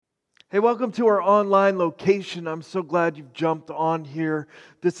Hey, welcome to our online location. I'm so glad you've jumped on here.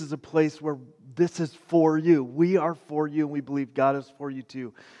 This is a place where this is for you. We are for you, and we believe God is for you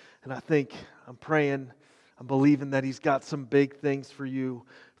too. And I'm praying, I'm believing that He's got some big things for you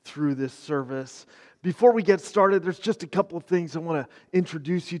through this service. Before we get started, there's just a couple of things I want to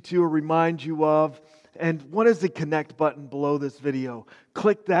introduce you to or remind you of. And one is the connect button below this video.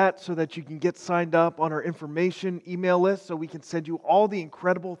 Click that so that you can get signed up on our information email list so we can send you all the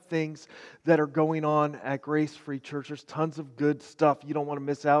incredible things that are going on at Grace Free Church. There's tons of good stuff you don't want to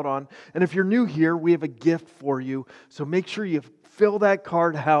miss out on. And if you're new here, we have a gift for you. So make sure you fill that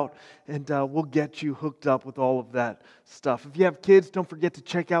card out and we'll get you hooked up with all of that stuff. If you have kids, don't forget to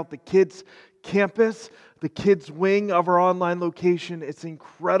check out the kids campus, the kids wing of our online location. It's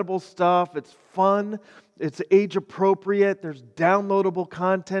incredible stuff. It's fun. It's age appropriate. There's downloadable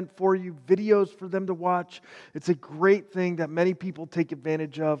content for you, videos for them to watch. It's a great thing that many people take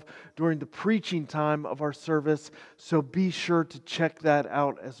advantage of during the preaching time of our service. So be sure to check that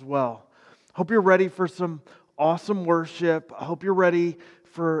out as well. Hope you're ready for some awesome worship. I hope you're ready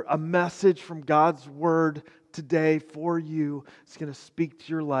for a message from God's Word today for you. It's going to speak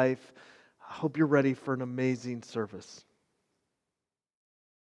to your life. I hope you're ready for an amazing service.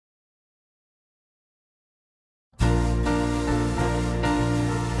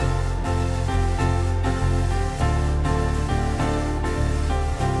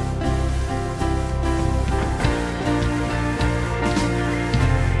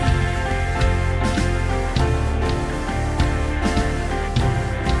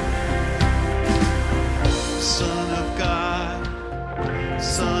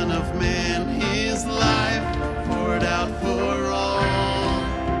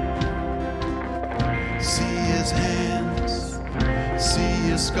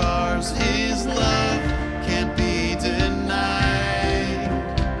 Scars, His love can't be denied.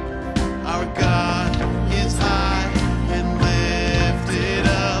 Our God is high and lifted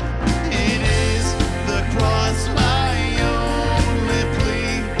up. It is the cross, my only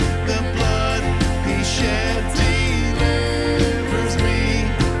plea. The blood He shed delivers me.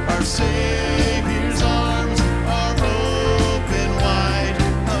 Our Savior's arms are open wide.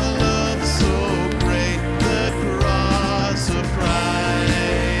 A love so great, the cross of Christ.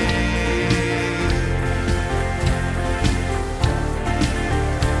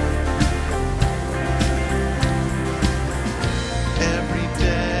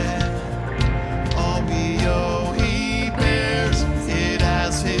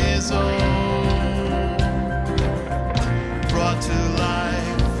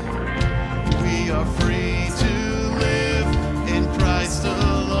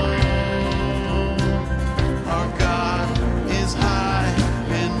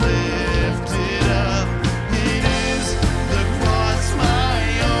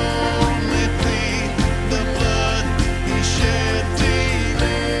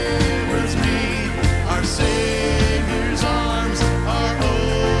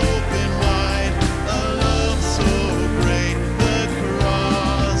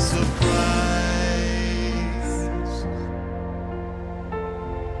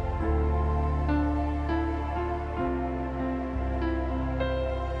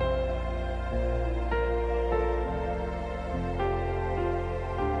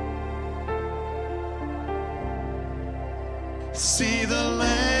 See the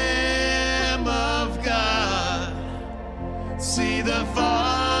Lamb of God, see the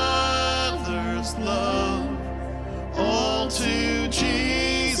Father's love. All to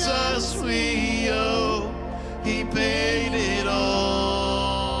Jesus we owe, He paid it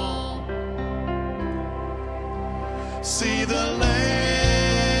all. See the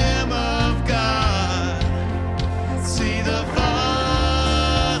Lamb of God, see the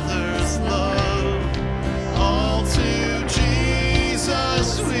Father's love. All to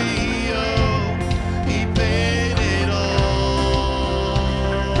Jesus we owe, He paid it all.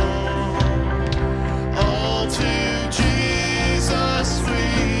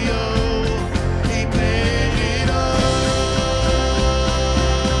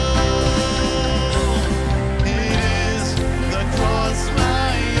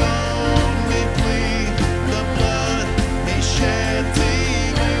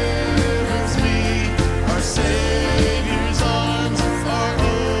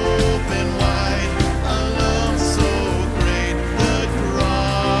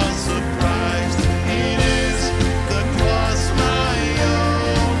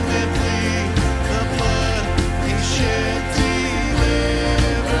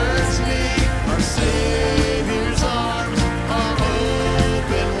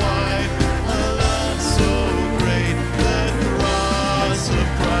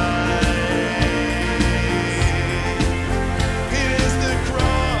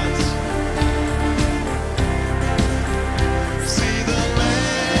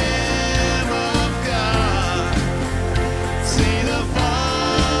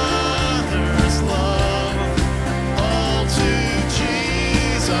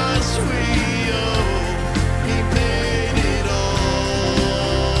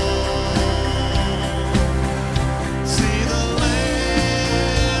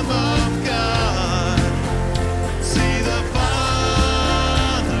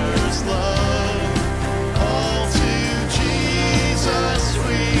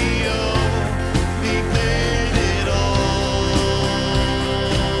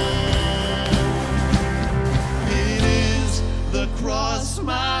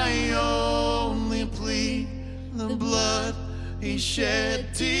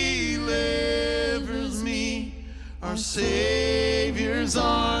 shed delivers me. Our Savior's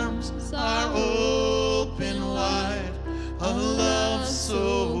arms are open wide. A love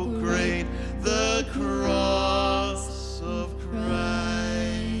so great, the cross of Christ.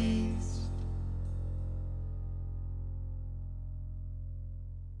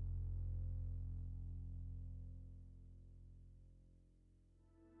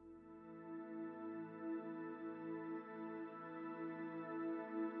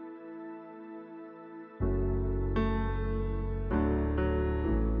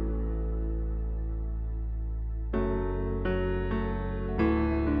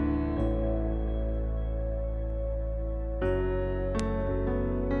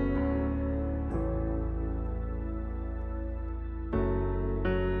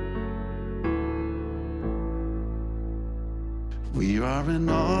 We are an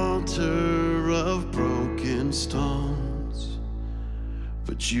altar of broken stones,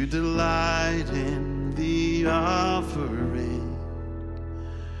 but you delight in the offering.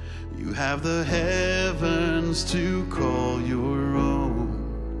 You have the heavens to call your own,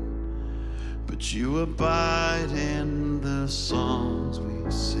 but you abide in the songs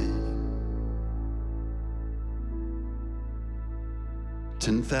we sing.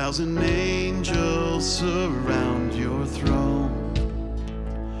 10,000 angels surround your throne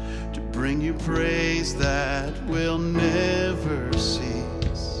to bring you praise that will never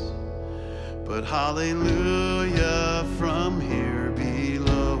cease. But hallelujah from here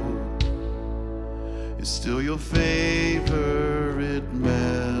below is still your favorite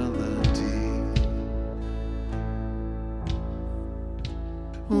melody.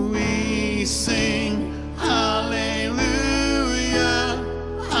 We sing hallelujah.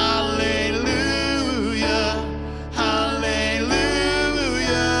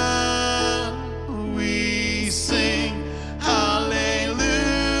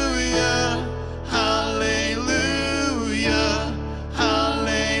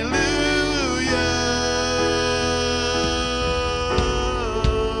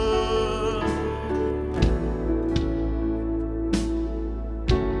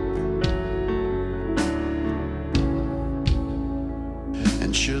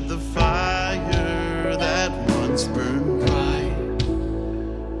 And should the fire that once burned bright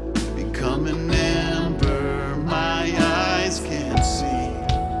become an ember my eyes can't see,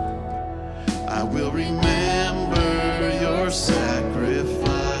 I will remember your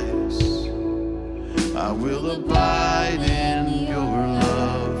sacrifice. I will abide in your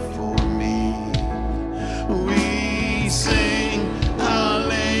love for me. We sing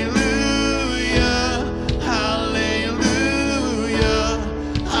hallelujah.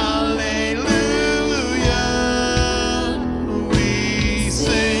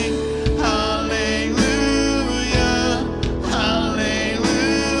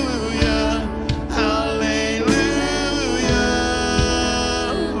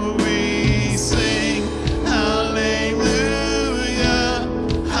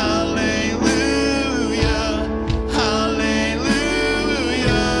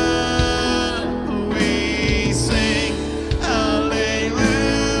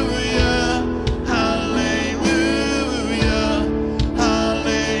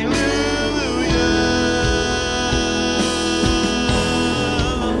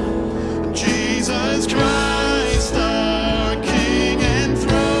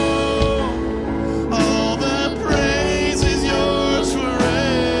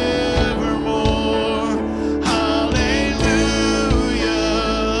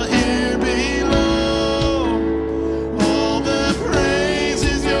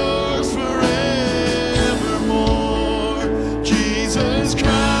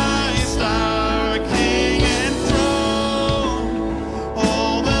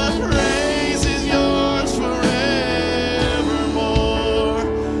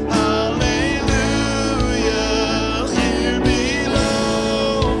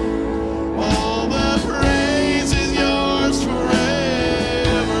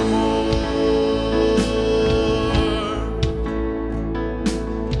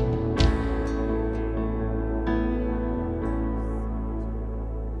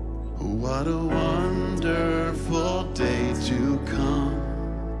 What a wonderful day to come,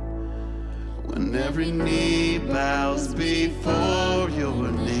 when every knee bows before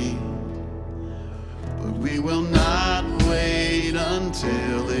your name. But we will not wait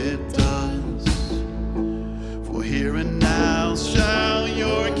until it does, for here and now shall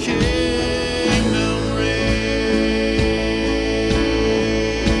your kingdom reign.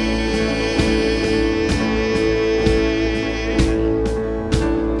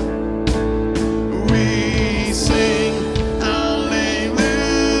 We sing hallelujah.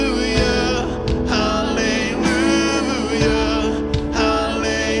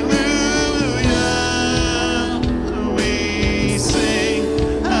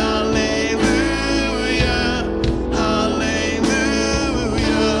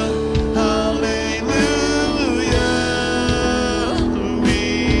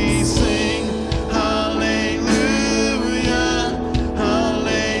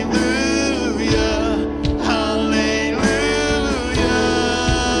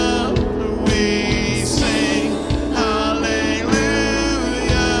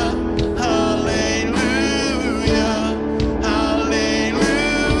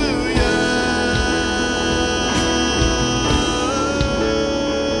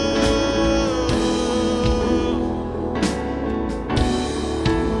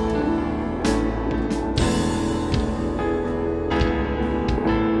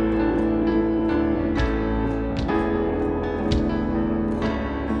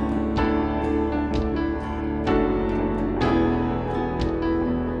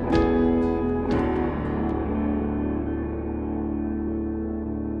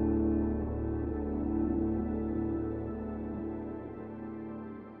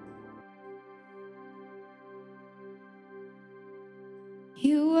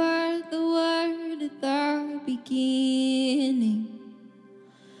 beginning,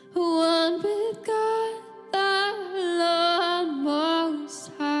 one with God, the Lord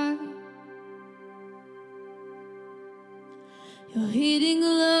Most High. Your hidden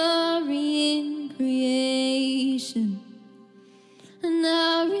glory in creation, and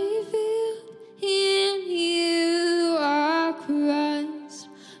now revealed in you are Christ.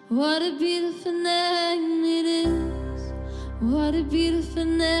 What a beautiful name it is. What a beautiful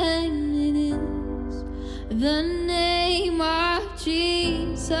name it is. The name of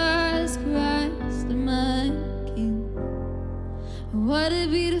Jesus Christ, my King. What a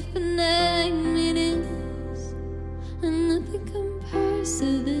beautiful name it is, and nothing compares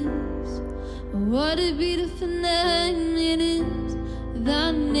to this. What a beautiful name it is,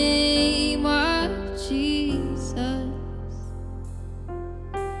 the name of Jesus.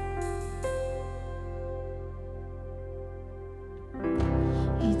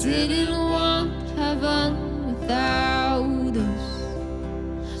 He didn't want heaven without us,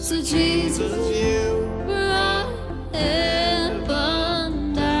 so Jesus, you brought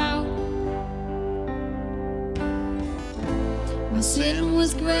heaven down. My sin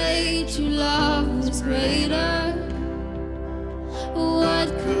was great, your love was greater. What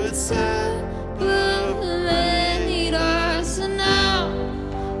could separate us now?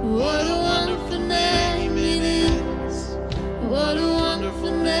 What a wonderful name it is. What a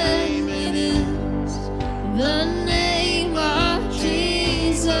wonderful name it is. The name of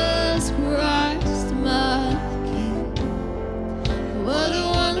Jesus Christ, my King. What a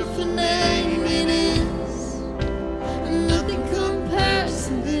wonderful name it is. Nothing compares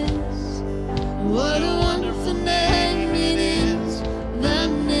to this. What a wonderful name it is. The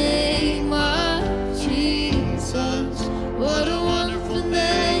name of Jesus. What a wonderful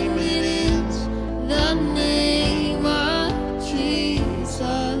name it is. The name of Jesus.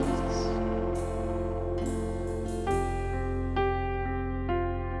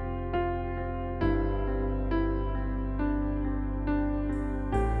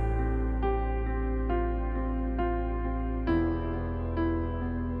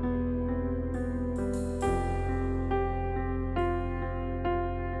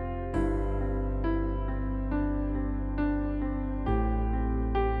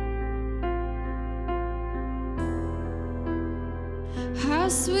 How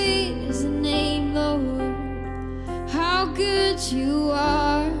sweet is the name, Lord. How good you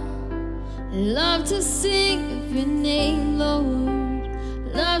are. Love to sing of your name, Lord.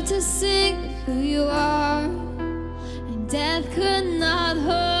 Love to sing of who you are. And death could not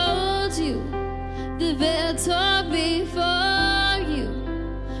hold you. The veil tore before you.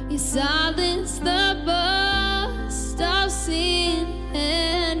 You silenced the boast of sin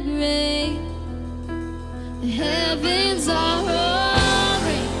and grave. The heavens are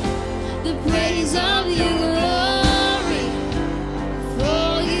roaring the praise of your glory.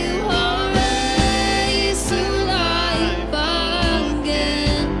 For you are raised to life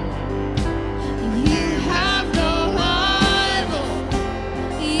again. You have no rival,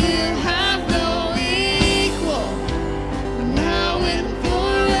 you have no equal, now and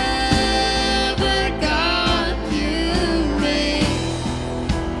forever.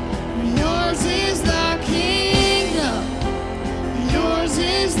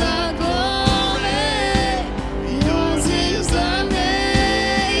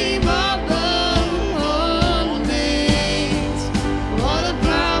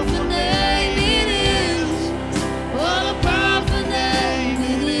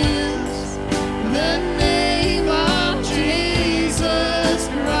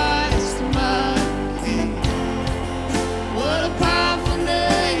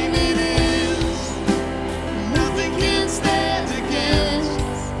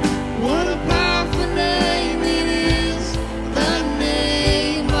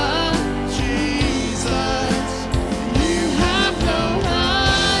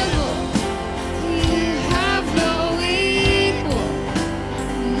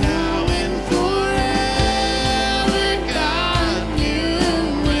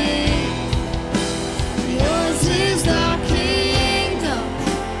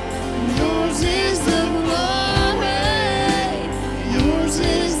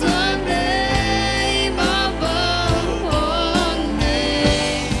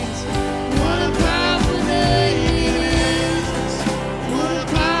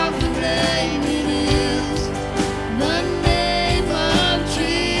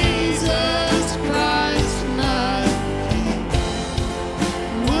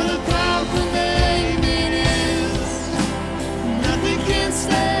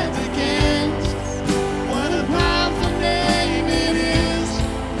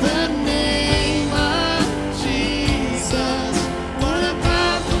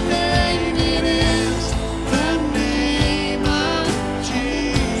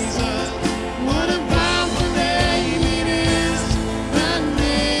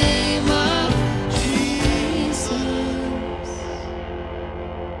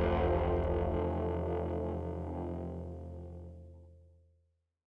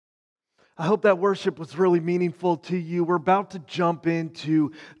 I hope that worship was really meaningful to you. We're about to jump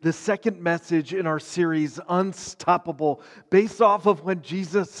into the second message in our series, Unstoppable, based off of when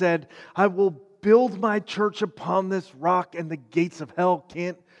Jesus said, I will build my church upon this rock and the gates of hell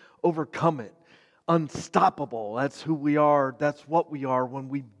can't overcome it. Unstoppable, that's who we are, that's what we are when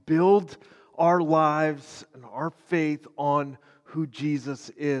we build our lives and our faith on who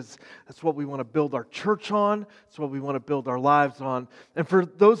Jesus is. That's what we want to build our church on. That's what we want to build our lives on. And for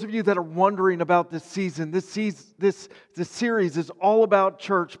those of you that are wondering about this season, this series is all about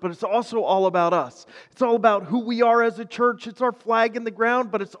church, but it's also all about us. It's all about who we are as a church. It's our flag in the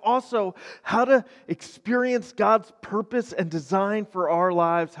ground, but it's also how to experience God's purpose and design for our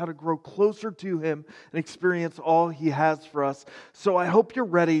lives, how to grow closer to Him and experience all He has for us. So I hope you're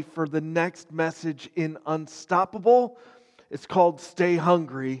ready for the next message in Unstoppable. It's called Stay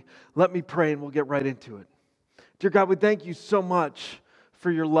Hungry. Let me pray and we'll get right into it. Dear God, we thank you so much for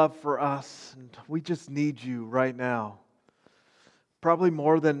your love for us. And we just need you right now. Probably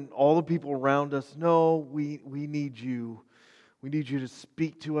more than all the people around us. No, we need you. We need you to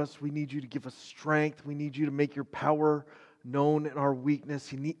speak to us. We need you to give us strength. We need you to make your power known in our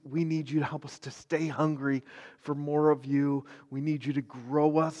weakness. We need you to help us to stay hungry for more of you. We need you to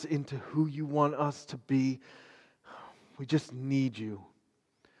grow us into who you want us to be. We just need you.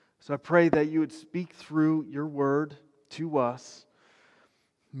 So I pray that you would speak through your word to us,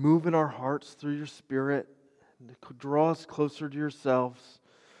 move in our hearts through your Spirit, and draw us closer to yourselves.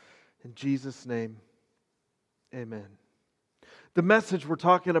 In Jesus' name, amen. The message we're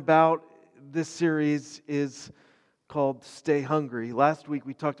talking about this series is called Stay Hungry. Last week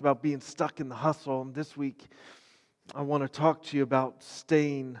we talked about being stuck in the hustle, and this week I want to talk to you about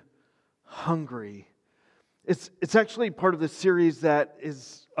staying hungry. It's actually part of the series that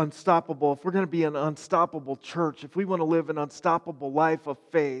is unstoppable. If we're going to be an unstoppable church, if we want to live an unstoppable life of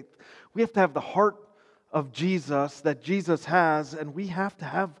faith, we have to have the heart of Jesus that Jesus has, and we have to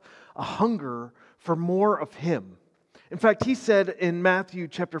have a hunger for more of Him. In fact, He said in Matthew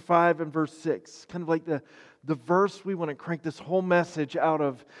chapter 5 and verse 6, kind of like the verse we want to crank this whole message out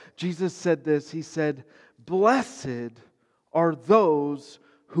of, Jesus said this, He said, "Blessed are those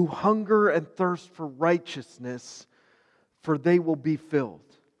who hunger and thirst for righteousness, for they will be filled."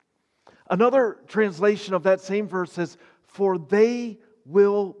 Another translation of that same verse says, "For they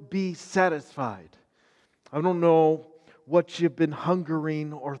will be satisfied." I don't know what you've been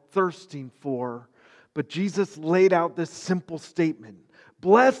hungering or thirsting for, but Jesus laid out this simple statement.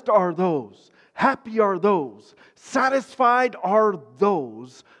 Blessed are those, happy are those, satisfied are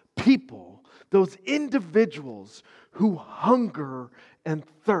those people, those individuals who hunger and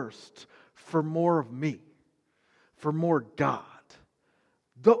thirst for more of me, for more God.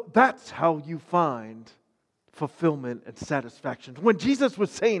 That's how you find fulfillment and satisfaction. When Jesus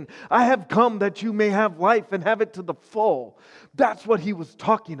was saying, I have come that you may have life and have it to the full, that's what He was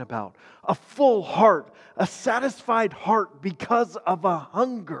talking about. A full heart, a satisfied heart because of a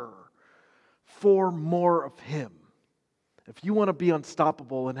hunger for more of Him. If you want to be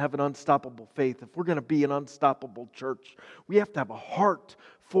unstoppable and have an unstoppable faith, if we're going to be an unstoppable church, we have to have a heart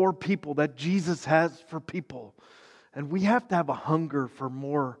for people that Jesus has for people. And we have to have a hunger for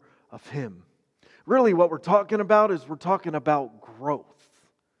more of Him. Really, what we're talking about is we're talking about growth.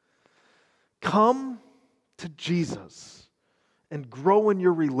 Come to Jesus and grow in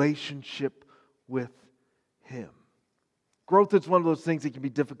your relationship with Him. Growth is one of those things that can be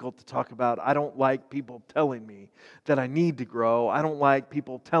difficult to talk about. I don't like people telling me that I need to grow. I don't like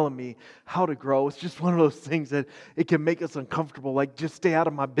people telling me how to grow. It's just one of those things that it can make us uncomfortable, like just stay out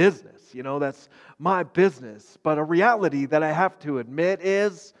of my business. You know, that's my business. But a reality that I have to admit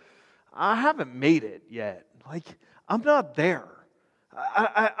is I haven't made it yet. Like, I'm not there.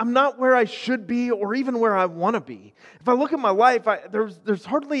 I'm not where I should be or even where I want to be. If I look at my life,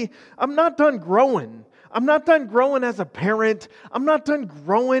 I'm not done growing. I'm not done growing as a parent. I'm not done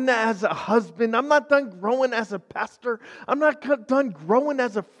growing as a husband. I'm not done growing as a pastor. I'm not done growing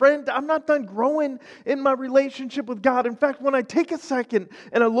as a friend. I'm not done growing in my relationship with God. In fact, when I take a second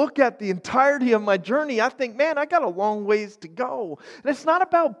and I look at the entirety of my journey, I think, man, I got a long ways to go. And it's not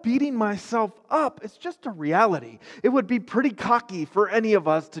about beating myself up. It's just a reality. It would be pretty cocky for any of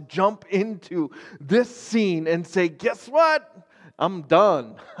us to jump into this scene and say, guess what? I'm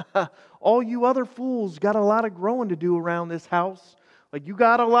done. All you other fools got a lot of growing to do around this house. Like, you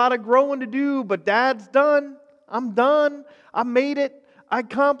got a lot of growing to do, but Dad's done. I'm done. I made it. I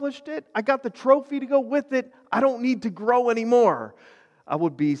accomplished it. I got the trophy to go with it. I don't need to grow anymore. I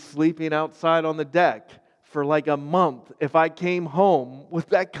would be sleeping outside on the deck, for like a month if I came home with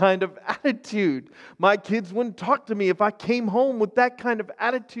that kind of attitude. My kids wouldn't talk to me if I came home with that kind of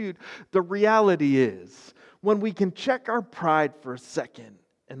attitude. The reality is, when we can check our pride for a second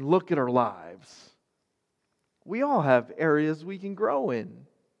and look at our lives, we all have areas we can grow in.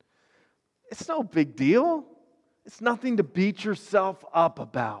 It's no big deal. It's nothing to beat yourself up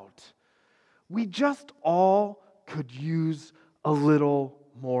about. We just all could use a little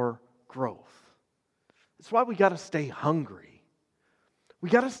more growth. That's why we got to stay hungry. We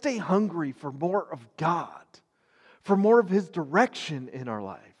got to stay hungry for more of God, for more of His direction in our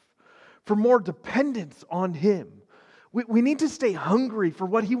life, for more dependence on Him. We need to stay hungry for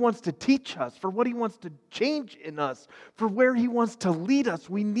what He wants to teach us, for what He wants to change in us, for where He wants to lead us.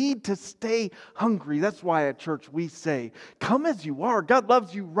 We need to stay hungry. That's why at church we say, come as you are. God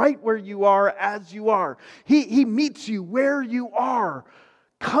loves you right where you are, as you are. He meets you where you are.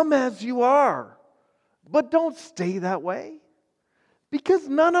 Come as you are. But don't stay that way, because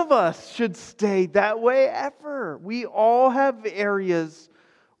none of us should stay that way ever. We all have areas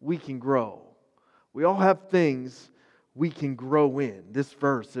we can grow. We all have things we can grow in. This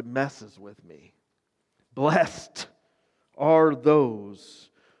verse, it messes with me. Blessed are those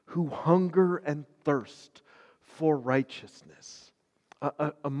who hunger and thirst for righteousness.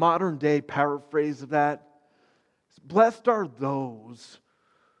 A modern day paraphrase of that is, blessed are those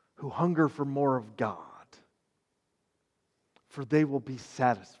who hunger for more of God, for they will be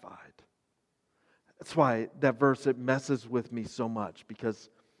satisfied. That's why that verse, it messes with me so much, because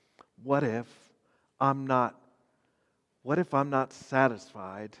what if I'm not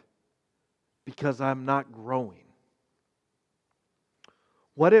satisfied because I'm not growing?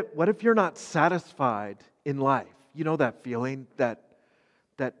 What if you're not satisfied in life? You know that feeling, that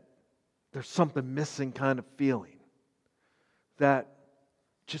there's something missing kind of feeling, that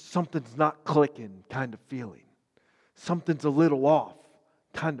just something's not clicking kind of feeling, something's a little off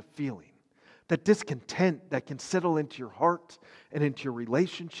kind of feeling, that discontent that can settle into your heart and into your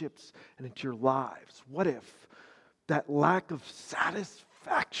relationships and into your lives. What if that lack of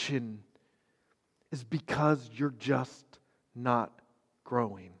satisfaction is because you're just not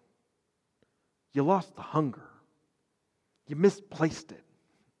growing? You lost the hunger. You misplaced it.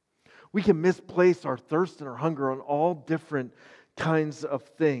 We can misplace our thirst and our hunger on all different kinds of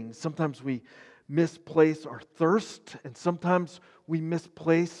things. Sometimes we misplace our thirst, and sometimes we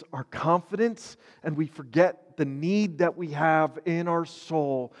misplace our confidence, and we forget the need that we have in our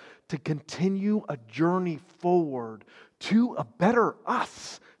soul to continue a journey forward to a better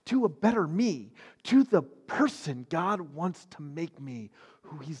us, to a better me, to the person God wants to make me,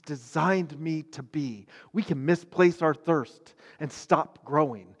 who He's designed me to be. We can misplace our thirst and stop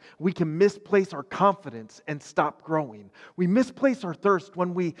growing. We can misplace our confidence and stop growing. We misplace our thirst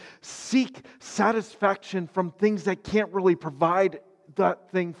when we seek satisfaction from things that can't really provide that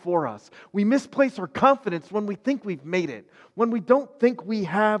thing for us. We misplace our confidence when we think we've made it, when we don't think we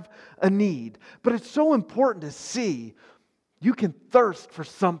have a need. But it's so important to see you can thirst for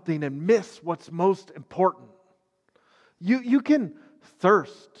something and miss what's most important. You can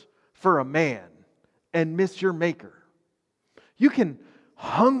thirst for a man and miss your maker. You can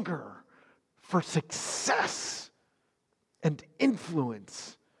hunger for success and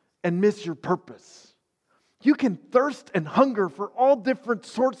influence and miss your purpose. You can thirst and hunger for all different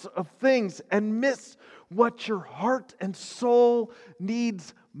sorts of things and miss what your heart and soul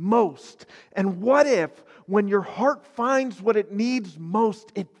needs most. And what if, when your heart finds what it needs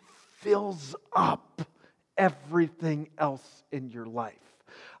most, it fills up everything else in your life?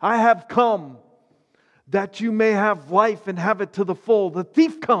 I have come that you may have life and have it to the full. The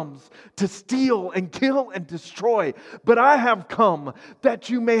thief comes to steal and kill and destroy, but I have come that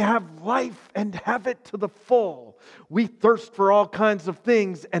you may have life and have it to the full. We thirst for all kinds of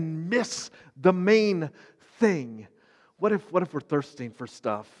things and miss the main thing. What if we're thirsting for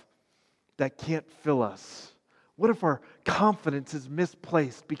stuff that can't fill us? What if our confidence is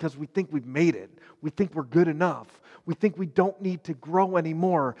misplaced because we think we've made it? We think we're good enough. We think we don't need to grow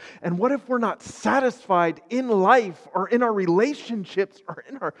anymore. And what if we're not satisfied in life or in our relationships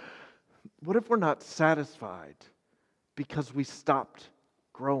or what if we're not satisfied because we stopped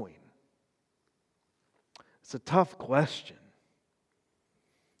growing? It's a tough question.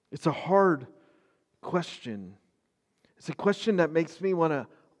 It's a hard question. It's a question that makes me want to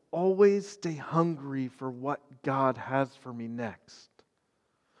always stay hungry for what God has for me next.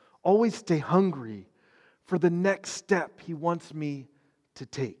 Always stay hungry for the next step He wants me to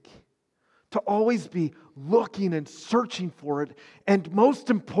take. To always be looking and searching for it. And most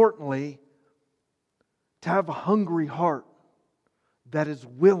importantly, to have a hungry heart that is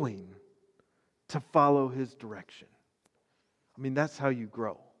willing to follow His direction. I mean, that's how you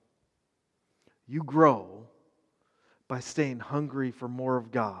grow. You grow by staying hungry for more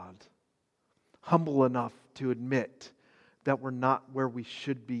of God, humble enough to admit that we're not where we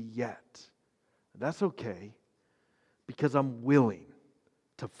should be yet. That's okay, because I'm willing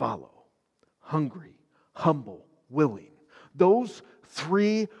to follow. Hungry, humble, willing. Those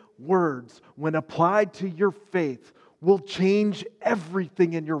three words, when applied to your faith, will change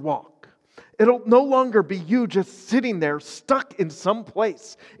everything in your walk. It'll no longer be you just sitting there stuck in some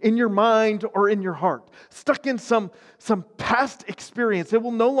place in your mind or in your heart, stuck in some past experience. It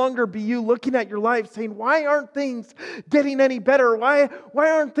will no longer be you looking at your life saying, why aren't things getting any better? Why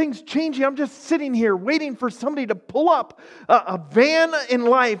aren't things changing? I'm just sitting here waiting for somebody to pull up a van in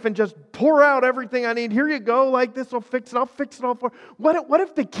life and just pour out everything I need. Here you go, like this will fix it. I'll fix it all for you. What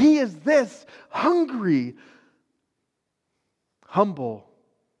if the key is this? Hungry, humble,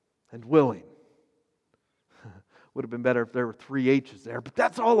 and willing. Would have been better if there were 3 H's there, but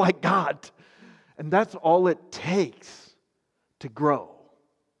that's all I got. And that's all it takes to grow.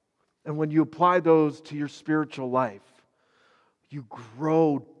 And when you apply those to your spiritual life, you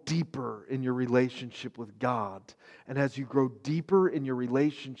grow deeper in your relationship with God. And as you grow deeper in your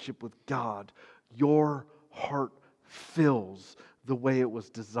relationship with God, your heart fills the way it was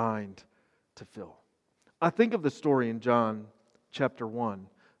designed to fill. I think of the story in John chapter 1.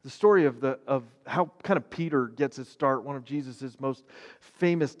 The story of how kind of Peter gets his start, one of Jesus' most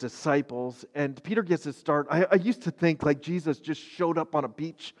famous disciples. And Peter gets his start. I used to think like Jesus just showed up on a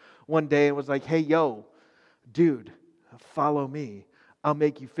beach one day and was like, hey, yo, dude, follow me. I'll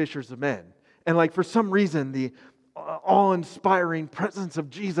make you fishers of men. And like for some reason, the awe-inspiring presence of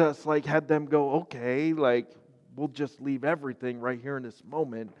Jesus like had them go, okay, like we'll just leave everything right here in this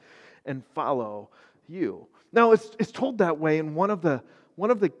moment and follow you. Now, it's told that way in one of the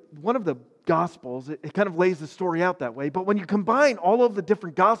Gospels. It kind of lays the story out that way. But when you combine all of the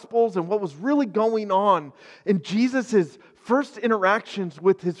different Gospels and what was really going on in Jesus' first interactions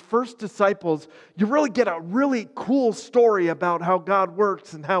with His first disciples, you really get a really cool story about how God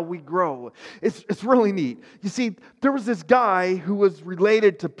works and how we grow. It's really neat. You see, there was this guy who was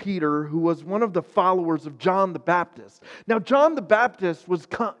related to Peter, who was one of the followers of John the Baptist. Now, John the Baptist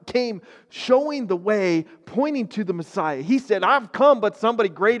came showing the way, pointing to the Messiah. He said, I've come, but somebody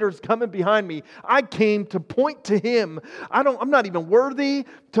greater is coming behind me. I came to point to Him. I'm not even worthy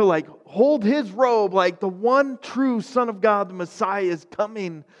to like hold His robe, like the one true Son of God, the Messiah is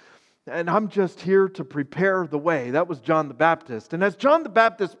coming, and I'm just here to prepare the way. That was John the Baptist. And as John the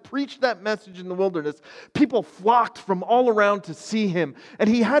Baptist preached that message in the wilderness, people flocked from all around to see him. And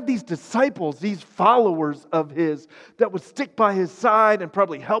he had these disciples, these followers of his, that would stick by his side and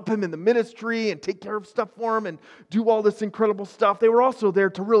probably help him in the ministry and take care of stuff for him and do all this incredible stuff. They were also there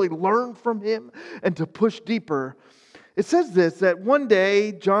to really learn from him and to push deeper. It says this, that one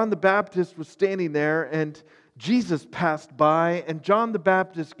day John the Baptist was standing there and Jesus passed by, and John the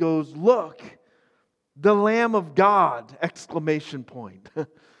Baptist goes, look, the Lamb of God, exclamation point.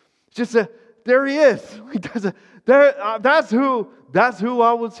 Just there He is. That's who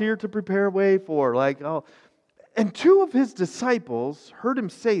I was here to prepare way for. And 2 of His disciples heard Him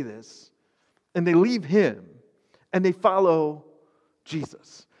say this, and they leave Him, and they follow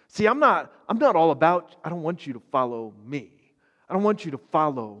Jesus. See, I'm not all about, I don't want you to follow me. I don't want you to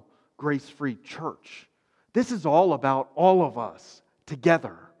follow Grace Free Church. This is all about all of us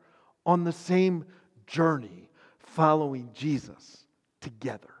together on the same journey, following Jesus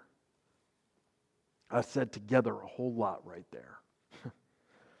together. I said together a whole lot right there.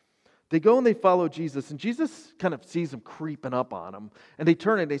 They go and they follow Jesus, and Jesus kind of sees them creeping up on him, and they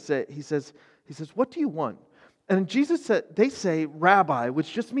turn and he says, what do you want? And Jesus said, they say, Rabbi,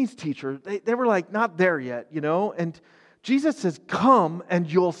 which just means teacher. They were like, not there yet, and Jesus says, come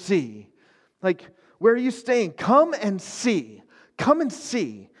and you'll see. Like, where are you staying? Come and see. Come and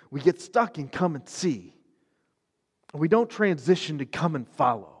see. We get stuck in come and see. We don't transition to come and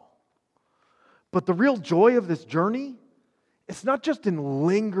follow. But the real joy of this journey, it's not just in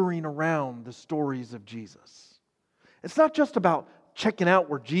lingering around the stories of Jesus. It's not just about checking out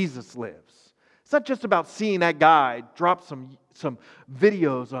where Jesus lives. It's not just about seeing that guy drop some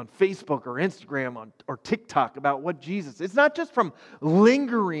videos on Facebook or Instagram or TikTok about what Jesus. It's not just from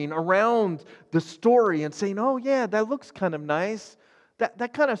lingering around the story and saying, oh yeah, that looks kind of nice.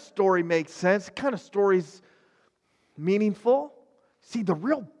 That kind of story makes sense. That kind of story's meaningful. See, the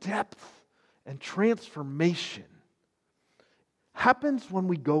real depth and transformation happens when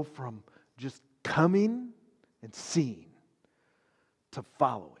we go from just coming and seeing to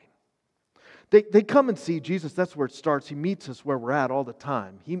following. They come and see Jesus. That's where it starts. He meets us where we're at all the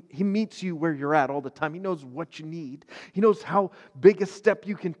time. He meets you where you're at all the time. He knows what you need. He knows how big a step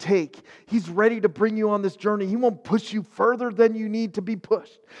you can take. He's ready to bring you on this journey. He won't push you further than you need to be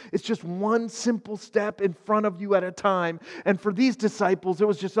pushed. It's just one simple step in front of you at a time. And for these disciples, it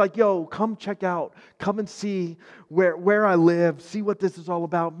was just like, yo, come check out. Come and see where I live. See what this is all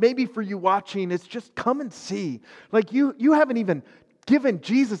about. Maybe for you watching, it's just come and see. Like you haven't even given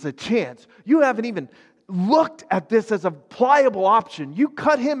Jesus a chance. You haven't even looked at this as a pliable option. You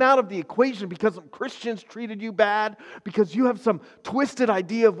cut him out of the equation because some Christians treated you bad, because you have some twisted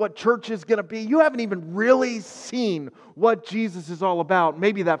idea of what church is going to be. You haven't even really seen what Jesus is all about.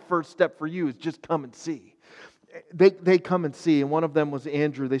 Maybe that first step for you is just come and see. They come and see, and one of them was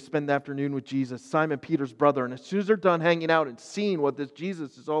Andrew. They spend the afternoon with Jesus, Simon Peter's brother, and as soon as they're done hanging out and seeing what this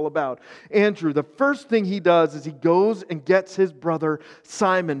Jesus is all about, Andrew, the first thing he does is he goes and gets his brother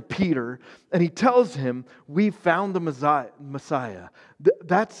Simon Peter, and he tells him, we found the Messiah.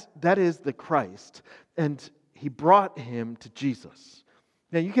 That is the Christ, and he brought him to Jesus.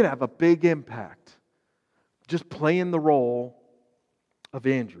 Now you can have a big impact just playing the role of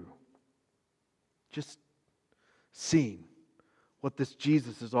Andrew. Just seeing what this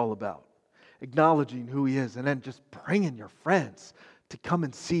Jesus is all about, acknowledging who he is, and then just bringing your friends to come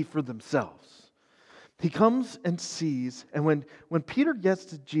and see for themselves. He comes and sees, and when Peter gets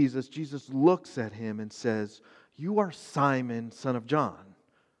to Jesus, Jesus looks at him and says, you are Simon, son of John.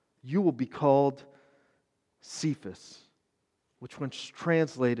 You will be called Cephas, which when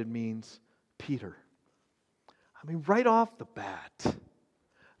translated means Peter. I mean, right off the bat,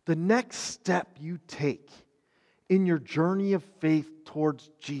 the next step you take in your journey of faith towards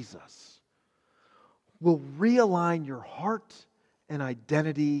Jesus will realign your heart and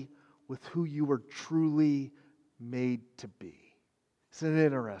identity with who you were truly made to be. Isn't it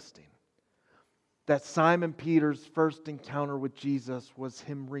interesting that Simon Peter's first encounter with Jesus was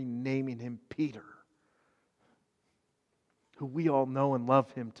him renaming him Peter, who we all know and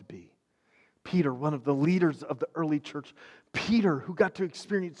love him to be? Peter, one of the leaders of the early church. Peter, who got to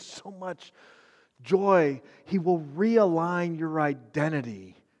experience so much joy. He will realign your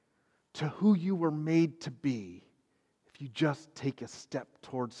identity to who you were made to be if you just take a step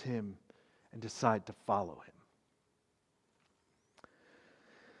towards him and decide to follow him.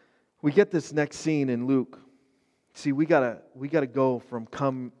 We get this next scene in Luke. See, we gotta go from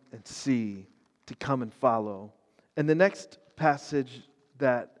come and see to come and follow. And the next passage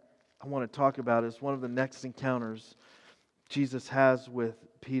that I want to talk about is one of the next encounters Jesus has with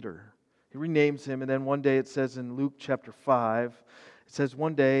Peter. He renames him, and then one day it says in Luke chapter 5, it says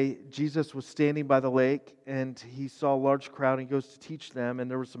one day Jesus was standing by the lake, and he saw a large crowd, and he goes to teach them, and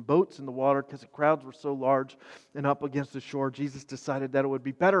there were some boats in the water because the crowds were so large and up against the shore. Jesus decided that it would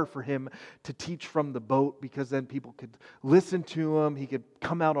be better for him to teach from the boat because then people could listen to him. He could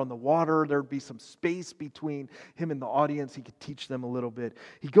come out on the water. There would be some space between him and the audience. He could teach them a little bit.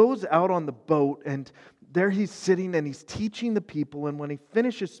 He goes out on the boat, and there he's sitting and he's teaching the people, and when he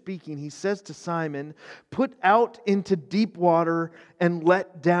finishes speaking, he says to Simon, put out into deep water and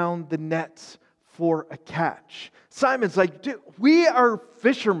let down the nets for a catch. Simon's like, dude, we are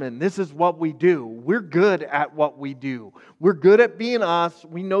fishermen. This is what we do. We're good at what we do. We're good at being us.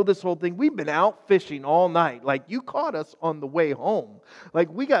 We know this whole thing. We've been out fishing all night. Like, you caught us on the way home.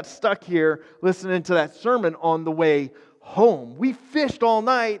 Like, we got stuck here listening to that sermon on the way home. We fished all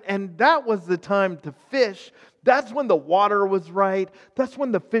night, and that was the time to fish. That's when the water was right. That's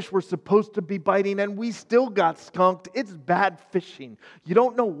when the fish were supposed to be biting, and we still got skunked. It's bad fishing. You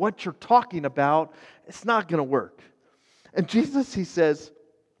don't know what you're talking about. It's not going to work. And Jesus, he says,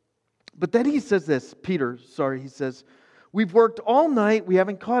 but then he says this, he says, we've worked all night, we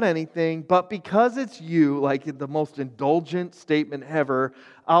haven't caught anything, but because it's you, like the most indulgent statement ever,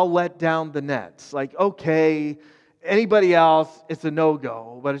 I'll let down the nets. Like, okay, anybody else, it's a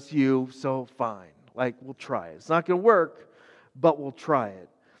no-go, but it's you, so fine. Like, we'll try it. It's not going to work, but we'll try it.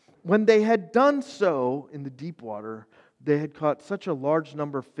 When they had done so in the deep water, they had caught such a large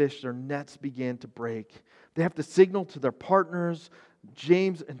number of fish, their nets began to break. They have to signal to their partners,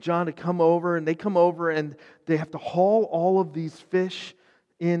 James and John, to come over, and they come over and they have to haul all of these fish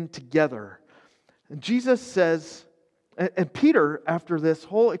in together. And Jesus says, and Peter, after this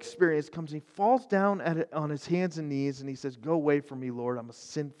whole experience, comes and he falls down on his hands and knees and he says, go away from me, Lord, I'm a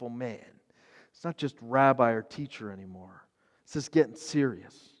sinful man. It's not just rabbi or teacher anymore. It's just getting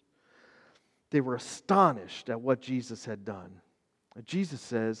serious. They were astonished at what Jesus had done. And Jesus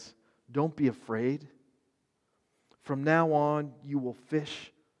says, don't be afraid. From now on, you will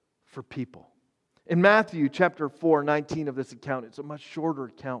fish for people. In Matthew chapter 4, 19 of this account, it's a much shorter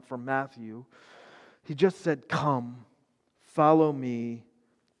account from Matthew. He just said, "Come, follow me,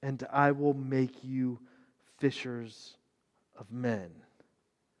 and I will make you fishers of men."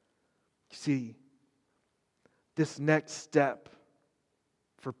 You see, this next step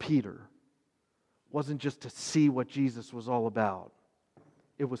for Peter wasn't just to see what Jesus was all about.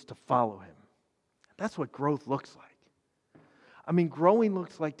 It was to follow him. That's what growth looks like. I mean, growing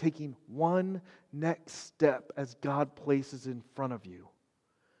looks like taking one next step as God places in front of you.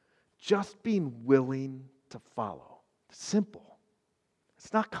 Just being willing to follow. It's simple.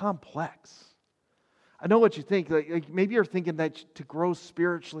 It's not complex. I know what you think. Like maybe you're thinking that to grow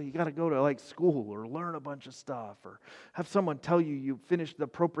spiritually, you got to go to like school or learn a bunch of stuff or have someone tell you you finished the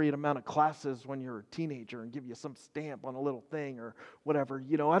appropriate amount of classes when you're a teenager and give you some stamp on a little thing or whatever.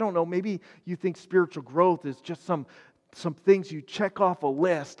 You know, I don't know. Maybe you think spiritual growth is just some things you check off a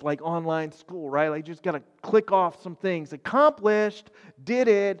list like online school, right? Like you just got to click off some things. Accomplished, did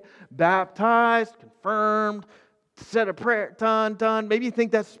it, baptized, confirmed, said a prayer, done. Maybe you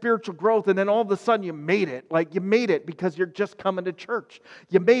think that's spiritual growth, and then all of a sudden you made it. Like you made it because you're just coming to church.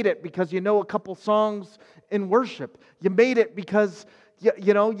 You made it because you know a couple songs in worship. You made it because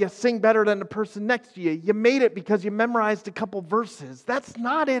you sing better than the person next to you. You made it because you memorized a couple verses. That's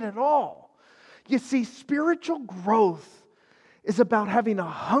not it at all. You see, spiritual growth is about having a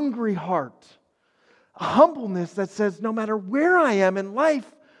hungry heart, a humbleness that says, no matter where I am in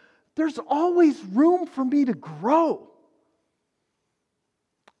life, there's always room for me to grow.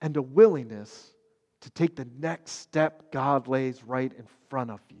 And a willingness to take the next step God lays right in front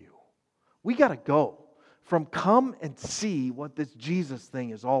of you. We got to go from come and see what this Jesus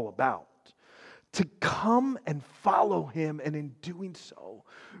thing is all about, to come and follow him, and in doing so,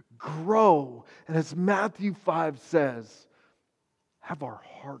 grow. And as Matthew 5 says, have our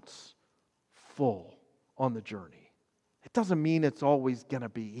hearts full on the journey. It doesn't mean it's always going to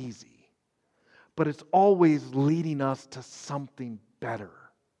be easy, but it's always leading us to something better.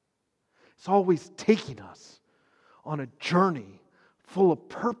 It's always taking us on a journey full of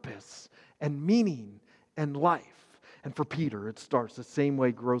purpose and meaning and life. And for Peter, it starts the same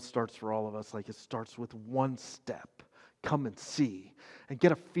way growth starts for all of us, like it starts with one step. Come and see and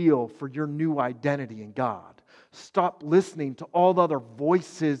get a feel for your new identity in God. Stop listening to all the other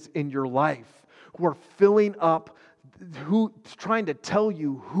voices in your life who are filling up, trying to tell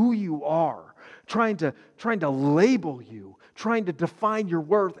you who you are, trying to label you, trying to define your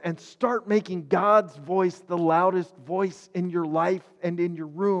worth, and start making God's voice the loudest voice in your life and in your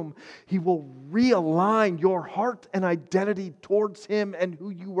room. He will realign your heart and identity towards him and who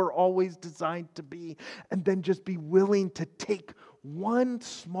you were always designed to be, and then just be willing to take one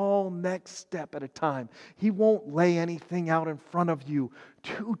small next step at a time. He won't lay anything out in front of you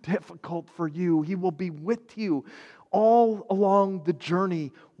too difficult for you. He will be with you all along the journey,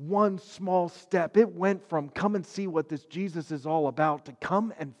 one small step. It went from come and see what this Jesus is all about to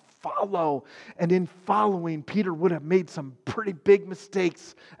come and follow. And in following, Peter would have made some pretty big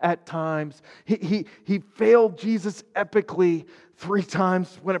mistakes at times. He failed Jesus epically 3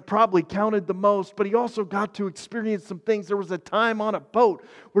 times when it probably counted the most, but he also got to experience some things. There was a time on a boat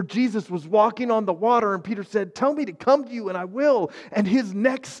where Jesus was walking on the water and Peter said, "Tell me to come to you and I will." And his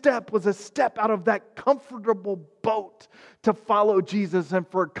next step was a step out of that comfortable boat to follow Jesus. And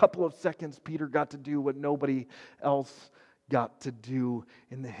for a couple of seconds, Peter got to do what nobody else got to do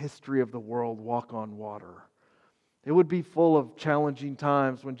in the history of the world, walk on water. It would be full of challenging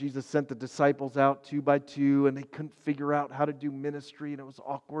times when Jesus sent the disciples out 2 by 2 and they couldn't figure out how to do ministry and it was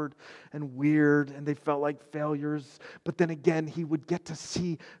awkward and weird and they felt like failures. But then again, he would get to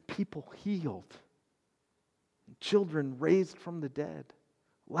see people healed, children raised from the dead,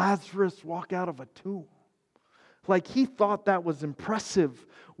 Lazarus walk out of a tomb. Like he thought that was impressive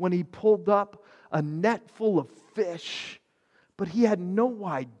when he pulled up a net full of fish, but he had no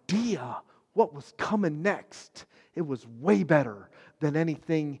idea what was coming next. It was way better than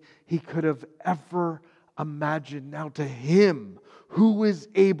anything he could have ever imagined. Now to him, who is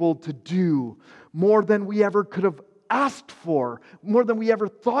able to do more than we ever could have asked for, more than we ever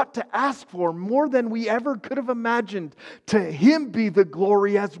thought to ask for, more than we ever could have imagined, to him be the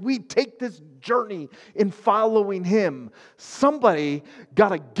glory as we take this journey in following him. Somebody got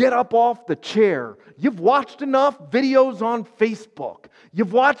to get up off the chair. You've watched enough videos on Facebook.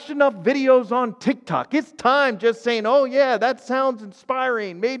 You've watched enough videos on TikTok. It's time just saying, "Oh yeah, that sounds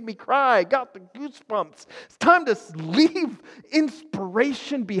inspiring, made me cry, got the goosebumps." It's time to leave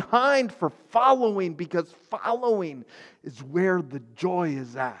inspiration behind for following, because following is where the joy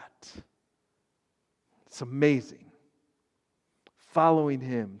is at. It's amazing. Following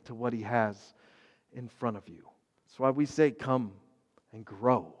him to what he has in front of you. That's why we say come and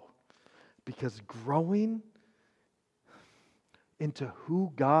grow. Because growing into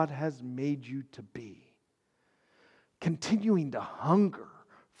who God has made you to be, continuing to hunger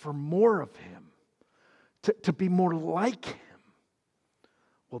for more of Him, to be more like Him,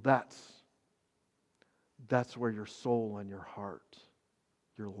 well, that's where your soul and your heart,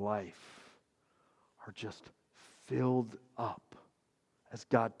 your life are just filled up as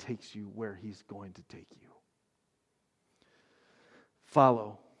God takes you where He's going to take you.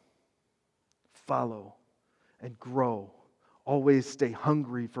 Follow, and grow. Always stay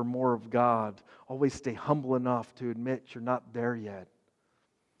hungry for more of God. Always stay humble enough to admit you're not there yet.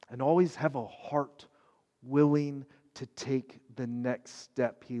 And always have a heart willing to take the next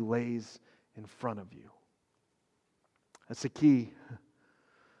step He lays in front of you. That's the key.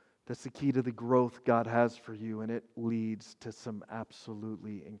 That's the key to the growth God has for you, and it leads to some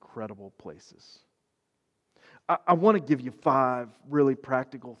absolutely incredible places. I want to give you 5 really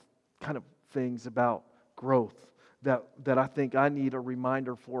practical kind of things about growth that I think I need a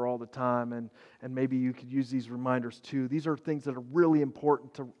reminder for all the time, and maybe you could use these reminders too. These are things that are really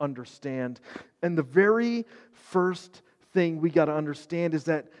important to understand. And the very first thing we got to understand is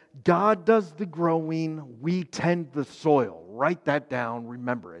that God does the growing, we tend the soil. Write that down,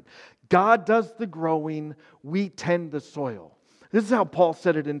 remember it. God does the growing, we tend the soil. This is how Paul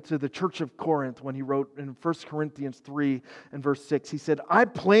said it into the church of Corinth when he wrote in 1 Corinthians 3 and verse 6. He said, I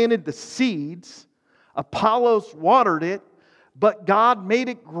planted the seeds, Apollos watered it, but God made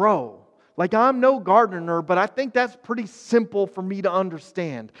it grow. Like, I'm no gardener, but I think that's pretty simple for me to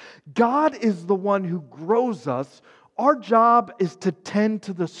understand. God is the one who grows us. Our job is to tend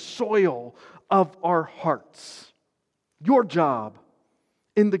to the soil of our hearts. Your job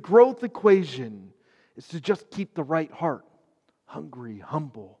in the growth equation is to just keep the right heart. Hungry,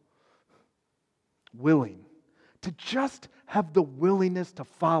 humble, willing. To just have the willingness to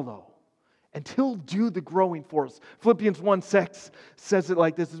follow. And He'll do the growing for us. Philippians 1:6 says it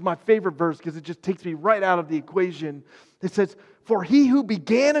like this. This is my favorite verse because it just takes me right out of the equation. It says, for He who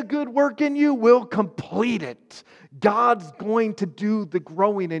began a good work in you will complete it. God's going to do the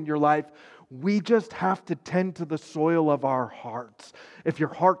growing in your life. We just have to tend to the soil of our hearts. If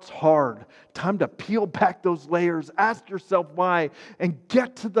your heart's hard, time to peel back those layers. Ask yourself why and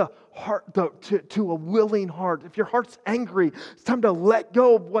get to the heart, to a willing heart. If your heart's angry, it's time to let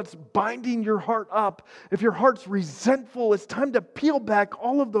go of what's binding your heart up. If your heart's resentful, it's time to peel back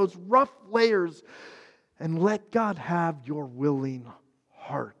all of those rough layers and let God have your willing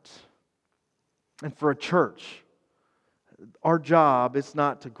heart. And for a church, our job is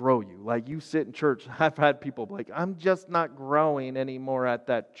not to grow you. Like, you sit in church. I've had people like, I'm just not growing anymore at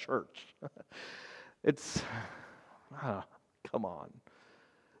that church. Come on.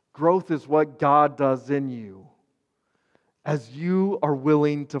 Growth is what God does in you as you are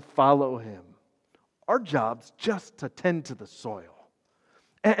willing to follow Him. Our job's just to tend to the soil.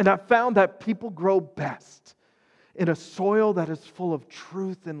 And I found that people grow best in a soil that is full of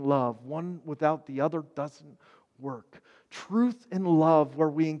truth and love. One without the other doesn't work. Truth and love, where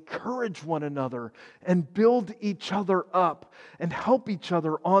we encourage one another and build each other up and help each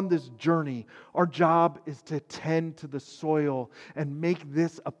other on this journey. Our job is to tend to the soil and make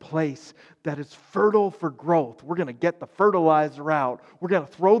this a place that is fertile for growth. We're going to get the fertilizer out. We're going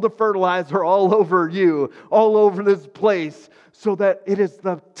to throw the fertilizer all over you, all over this place, so that it is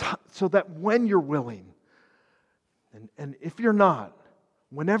so that when you're willing, and if you're not,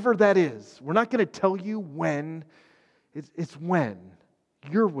 whenever that is, we're not going to tell you when. It's when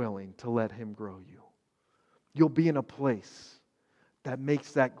you're willing to let Him grow you. You'll be in a place that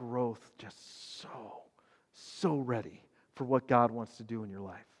makes that growth just so ready for what God wants to do in your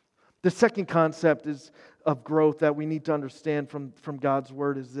life. The second concept of growth that we need to understand from God's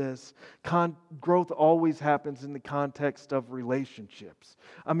Word is this. Growth always happens in the context of relationships.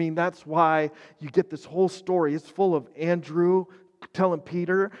 I mean, that's why you get this whole story. It's full of Andrew telling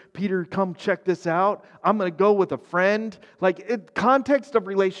Peter, come check this out. I'm going to go with a friend. Like, in context of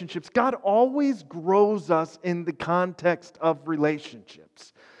relationships, God always grows us in the context of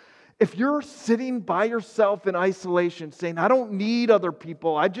relationships. If you're sitting by yourself in isolation saying, I don't need other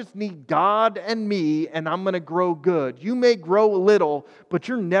people, I just need God and me, and I'm going to grow good. You may grow a little, but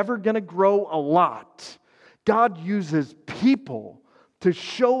you're never going to grow a lot. God uses people to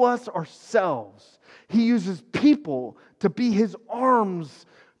show us ourselves. He uses people to be His arms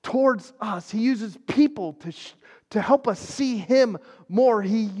towards us. He uses people to help us see Him more.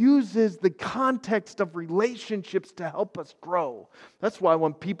 He uses the context of relationships to help us grow. That's why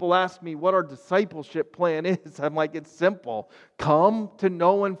when people ask me what our discipleship plan is, I'm like, it's simple. Come to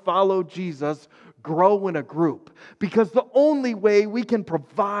know and follow Jesus, grow in a group. Because the only way we can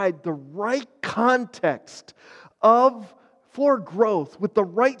provide the right context for growth with the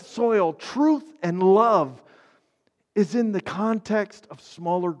right soil, truth and love, is in the context of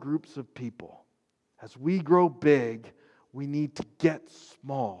smaller groups of people. As we grow big, we need to get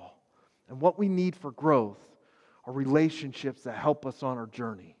small. And what we need for growth are relationships that help us on our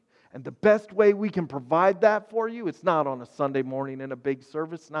journey. And the best way we can provide that for you, it's not on a Sunday morning in a big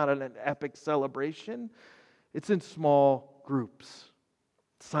service, not in an epic celebration. It's in small groups.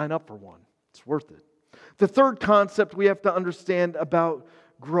 Sign up for one. It's worth it. The third concept we have to understand about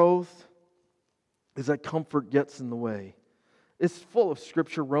growth is that comfort gets in the way. It's full of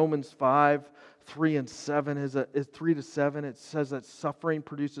scripture. Romans 5, 3 and 7 is 3 to 7. It says that suffering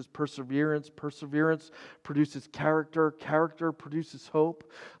produces perseverance. Perseverance produces character. Character produces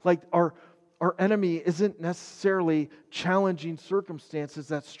hope. Like our enemy isn't necessarily challenging circumstances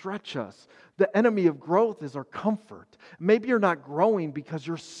that stretch us. The enemy of growth is our comfort. Maybe you're not growing because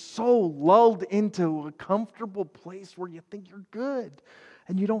you're so lulled into a comfortable place where you think you're good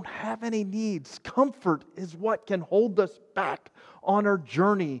and you don't have any needs. Comfort is what can hold us back on our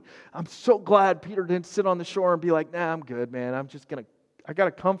journey. I'm so glad Peter didn't sit on the shore and be like, nah, I'm good, man. I got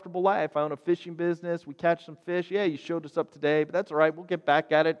a comfortable life. I own a fishing business. We catch some fish. Yeah, you showed us up today, but that's all right. We'll get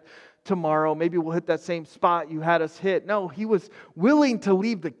back at it tomorrow. Maybe we'll hit that same spot you had us hit. No, he was willing to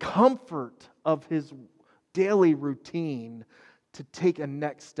leave the comfort of his daily routine to take a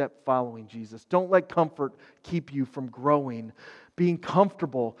next step following Jesus. Don't let comfort keep you from growing. Being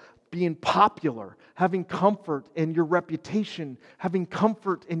comfortable, being popular, having comfort in your reputation, having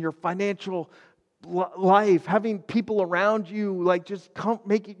comfort in your financial life, having people around you, like just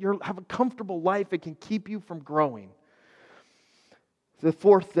have a comfortable life. It can keep you from growing. The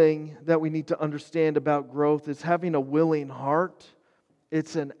fourth thing that we need to understand about growth is having a willing heart.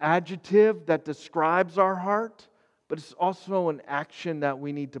 It's an adjective that describes our heart, but it's also an action that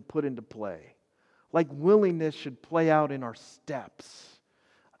we need to put into play. Like willingness should play out in our steps.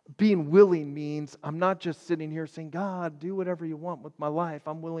 Being willing means I'm not just sitting here saying, God, do whatever you want with my life.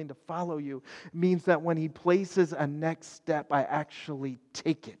 I'm willing to follow you. It means that when He places a next step, I actually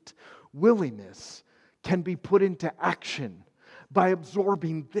take it. Willingness can be put into action by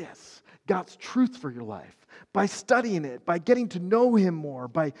absorbing this, God's truth for your life, by studying it, by getting to know Him more,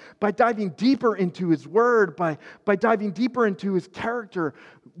 by diving deeper into His Word, by diving deeper into His character.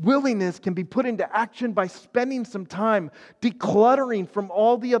 Willingness can be put into action by spending some time decluttering from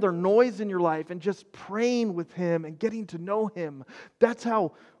all the other noise in your life and just praying with Him and getting to know Him. That's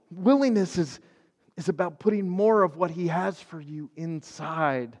how willingness is about putting more of what He has for you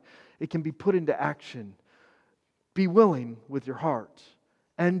inside. It can be put into action. Be willing with your heart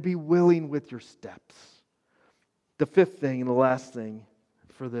and be willing with your steps. The fifth thing and the last thing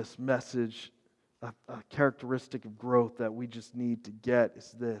for this message, a characteristic of growth that we just need to get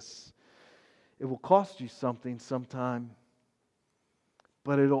is this. It will cost you something sometime,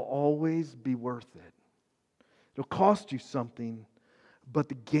 but it'll always be worth it. It'll cost you something, but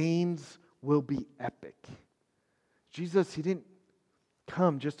the gains will be epic. Jesus, He didn't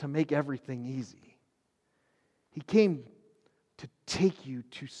come just to make everything easy. He came to take you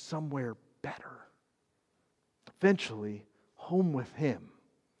to somewhere better. Eventually, home with Him.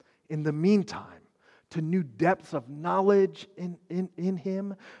 In the meantime, to new depths of knowledge in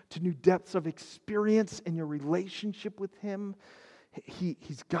Him, to new depths of experience in your relationship with Him.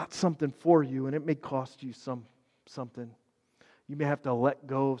 He's got something for you, and it may cost you something. You may have to let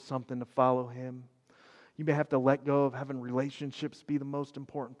go of something to follow Him. You may have to let go of having relationships be the most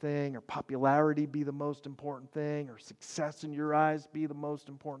important thing, or popularity be the most important thing, or success in your eyes be the most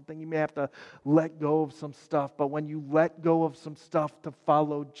important thing. You may have to let go of some stuff, but when you let go of some stuff to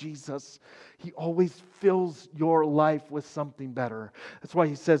follow Jesus, He always fills your life with something better. That's why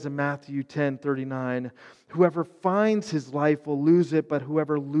He says in Matthew 10:39, whoever finds his life will lose it, but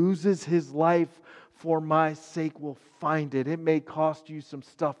whoever loses his life for my sake will find it. It may cost you some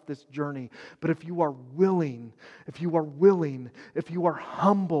stuff this journey, but if you are willing, if you are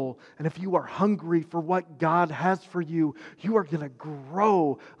humble, and if you are hungry for what God has for you, you are going to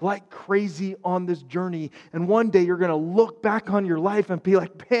grow like crazy on this journey. And one day you're going to look back on your life and be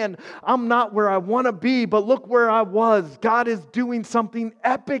like, man, I'm not where I want to be, but look where I was. God is doing something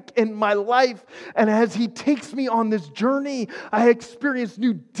epic in my life. And as He takes me on this journey, I experience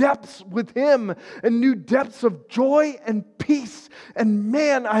new depths with Him and new depths of joy and peace peace. And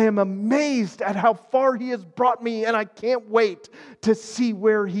man, I am amazed at how far He has brought me, and I can't wait to see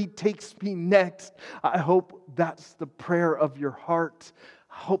where He takes me next. I hope that's the prayer of your heart.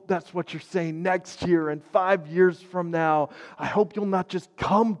 I hope that's what you're saying next year and 5 years from now. I hope you'll not just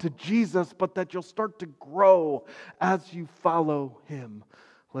come to Jesus, but that you'll start to grow as you follow Him.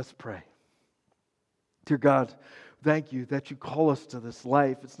 Let's pray. Dear God, thank you that you call us to this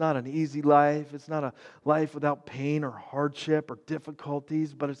life. It's not an easy life. It's not a life without pain or hardship or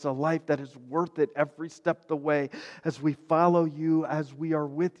difficulties, but it's a life that is worth it every step of the way as we follow you, as we are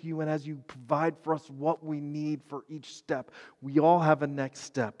with you, and as you provide for us what we need for each step. We all have a next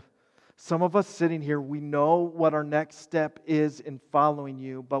step. Some of us sitting here, we know what our next step is in following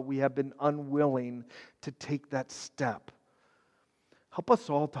you, but we have been unwilling to take that step. Help us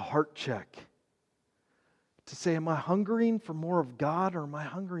all to heart check. To say, am I hungering for more of God, or am I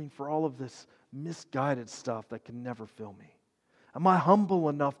hungering for all of this misguided stuff that can never fill me? Am I humble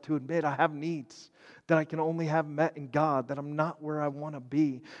enough to admit I have needs that I can only have met in God, that I'm not where I want to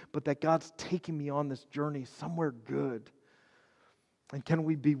be, but that God's taking me on this journey somewhere good? And can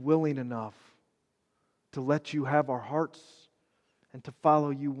we be willing enough to let you have our hearts and to follow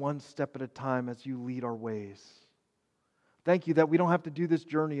you one step at a time as you lead our ways? Thank you that we don't have to do this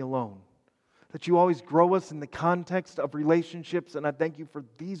journey alone. That you always grow us in the context of relationships, and I thank you for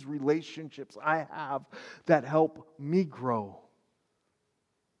these relationships I have that help me grow.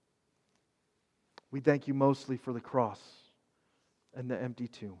 We thank you mostly for the cross and the empty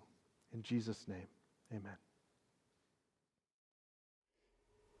tomb. In Jesus' name, amen.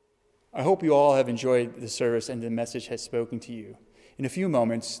 I hope you all have enjoyed the service and the message has spoken to you. In a few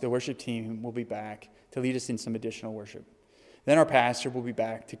moments, the worship team will be back to lead us in some additional worship. Then our pastor will be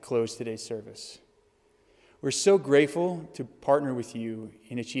back to close today's service. We're so grateful to partner with you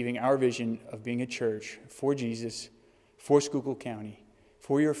in achieving our vision of being a church for Jesus, for Schuylkill County,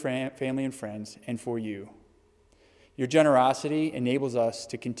 for your family and friends, and for you. Your generosity enables us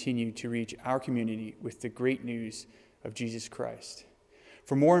to continue to reach our community with the great news of Jesus Christ.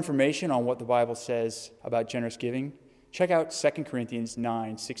 For more information on what the Bible says about generous giving, check out 2 Corinthians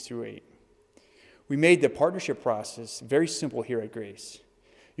 9, 6-8. We made the partnership process very simple here at Grace.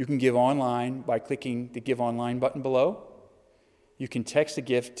 You can give online by clicking the Give Online button below. You can text a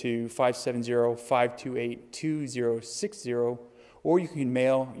gift to 570-528-2060, or you can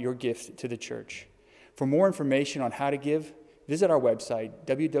mail your gift to the church. For more information on how to give, visit our website,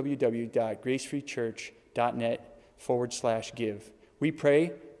 www.gracefreechurch.net/give. We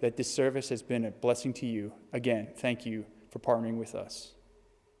pray that this service has been a blessing to you. Again, thank you for partnering with us.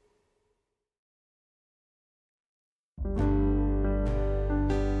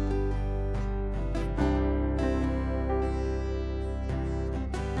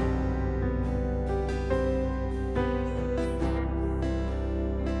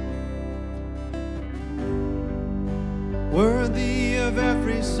 Worthy of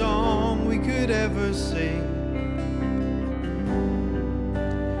every song we could ever sing,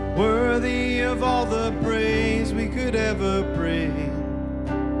 worthy of all the praise we could ever bring,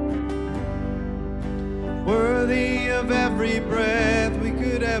 worthy of every breath we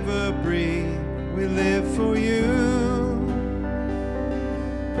could ever breathe. We live for you.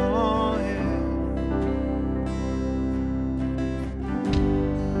 Oh, yeah.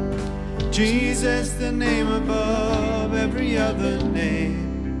 Jesus, the name above every other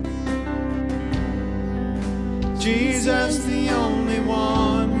name. Jesus, the only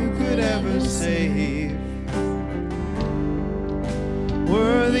one who could ever save.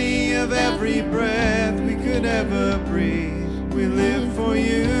 Worthy of every breath we could ever breathe. We live for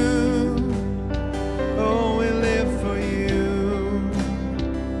you. Oh, we live for you.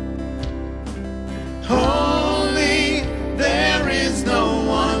 Holy, there is no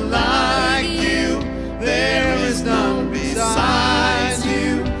one like you. There is none besides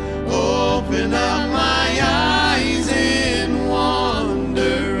you. Open up my eyes in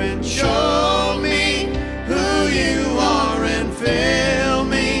wonder and show me who you are, and fill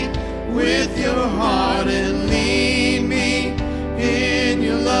me with your heart and lead me in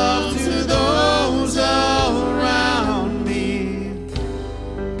your love to those around me.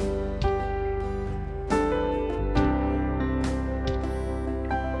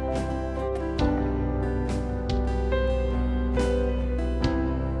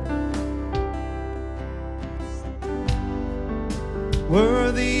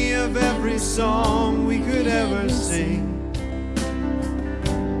 Worthy of every song we could ever sing,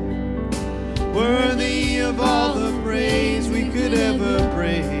 worthy of all the praise we could ever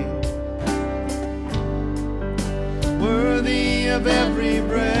bring, worthy of every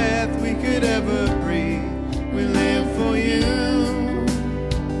breath we could ever breathe. We live for you.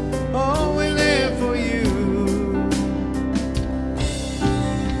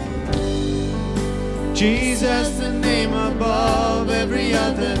 every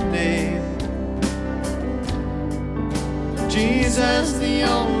other name. Jesus, the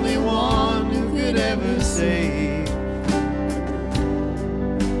only one who could ever save.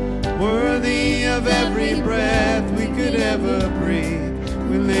 Worthy of every breath we could ever breathe.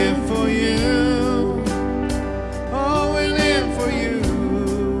 We live for you. Oh, we live for you.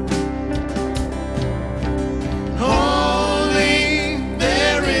 Holy,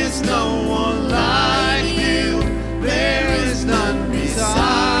 there is no one like you. There is none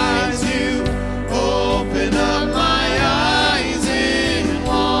besides you. Open up my eyes in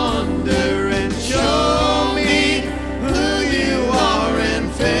wonder and show me who you are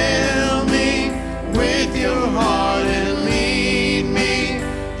and fill me with your heart and lead me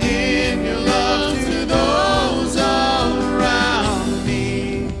in your love to those around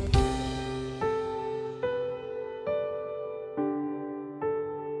me.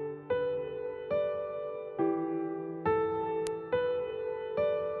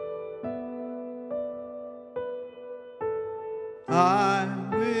 I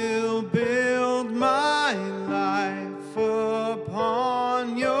will build my life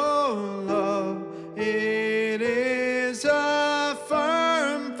upon your love. It is a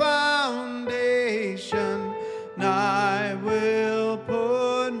firm foundation. And I will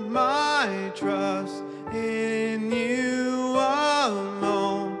put my trust in you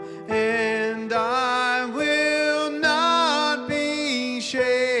alone. And I will not be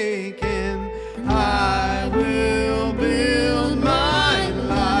shaken. I will build my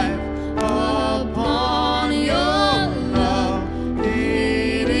life upon your love.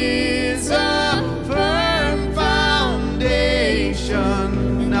 It is a firm foundation,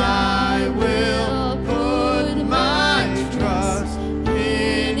 and I will put my trust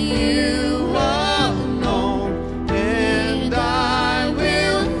in you alone, and I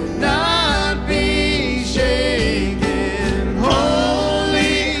will not be shaken.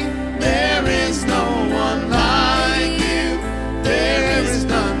 Holy, there is no one like you. There is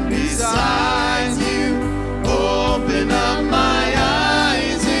none besides you. Open up my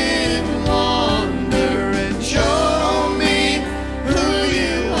eyes in wonder and show me who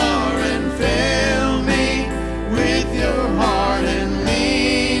you are and fill me with your heart and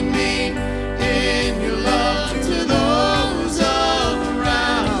lead me in your love to those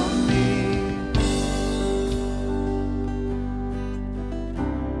around me.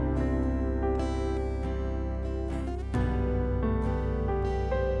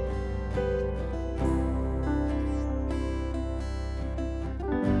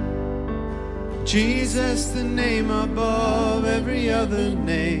 Jesus, the name above every other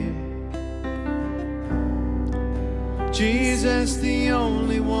name. Jesus, the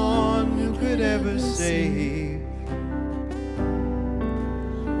only one who could ever save.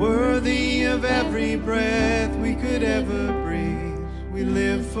 Worthy of every breath we could ever breathe. We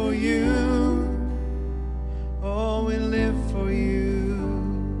live for you. Oh, we live for you.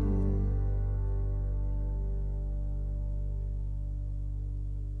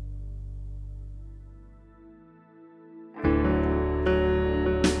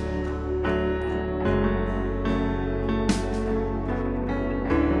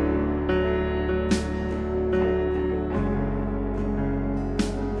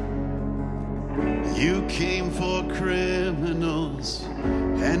 You came for criminals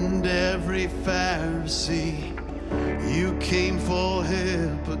and every Pharisee. You came for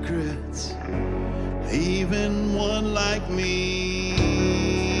hypocrites, even one like me.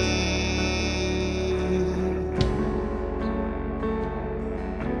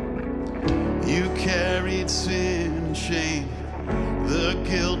 You carried sin and shame, the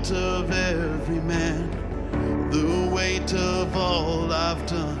guilt of every man, the weight of all I've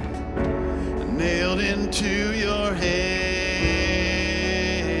done, nailed into your hands.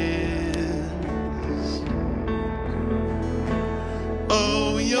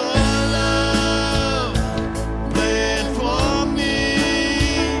 Oh, your love bled for me.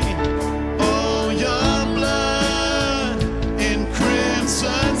 Oh, your blood in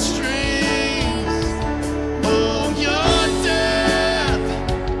crimson streams. Oh, your death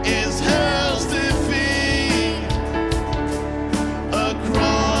is hell's defeat. A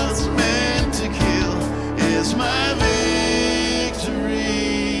cross meant to kill is my victory.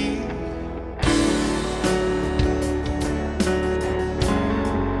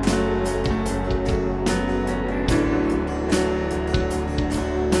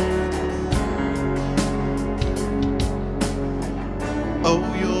 Oh,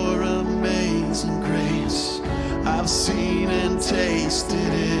 your amazing grace, I've seen and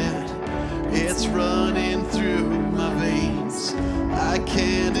tasted it. It's running through my veins. I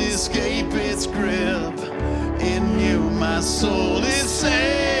can't escape its grip. In you My soul is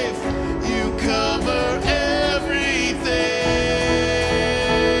safe. You cover everything.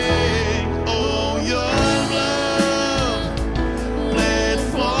 Oh, your love bled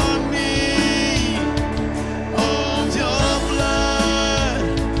for me. Oh, your blood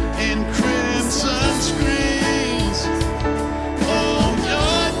in crimson screens. Oh,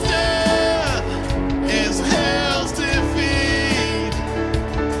 your death is hell's defeat.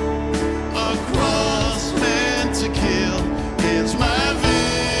 A cross meant to kill is my victory.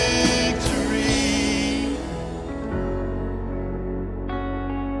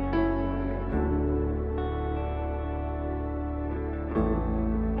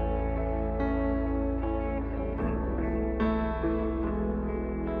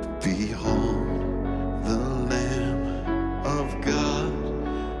 Behold the Lamb of God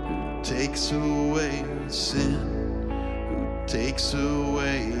who takes away our sin, who takes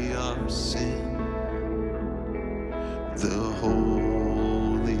away our sin. The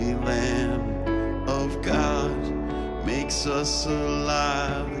Holy Lamb of God makes us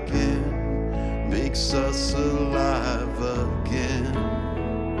alive again, makes us alive again.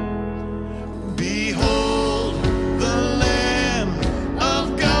 Behold the Lamb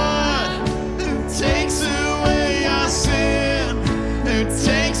of God who takes away our sin, who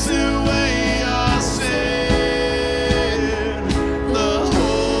takes away our sin. The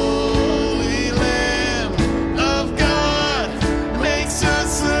Holy Lamb of God makes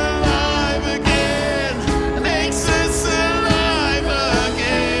us alive again, makes us alive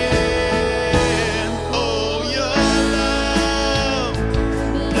again. Oh, your love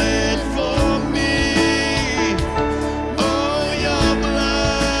bled for me. Oh, your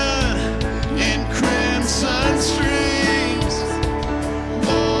blood in crimson streams.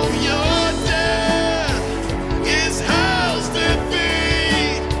 Oh, your death is hell's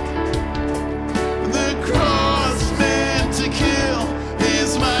defeat. The cross meant to kill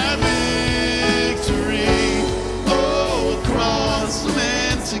is my victory. Oh, a cross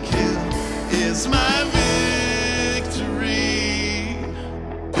meant to kill is my victory.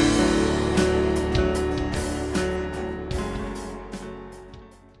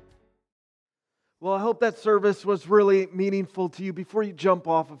 Well, I hope that service was really meaningful to you. Before you jump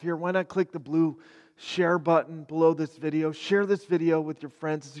off of here, why not click the blue share button below this video? Share this video with your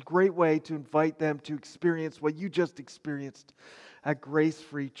friends. It's a great way to invite them to experience what you just experienced at Grace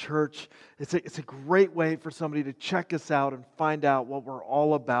Free Church. It's a great way for somebody to check us out and find out what we're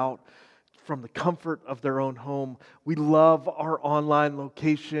all about from the comfort of their own home. We love our online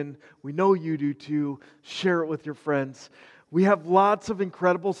location. We know you do too. Share it with your friends. We have lots of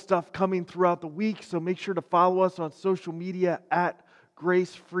incredible stuff coming throughout the week, so make sure to follow us on social media at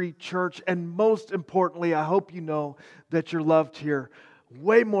Grace Free Church. And most importantly, I hope you know that you're loved here.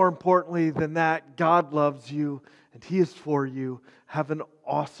 Way more importantly than that, God loves you and He is for you. Have an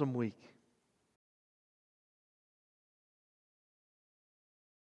awesome week.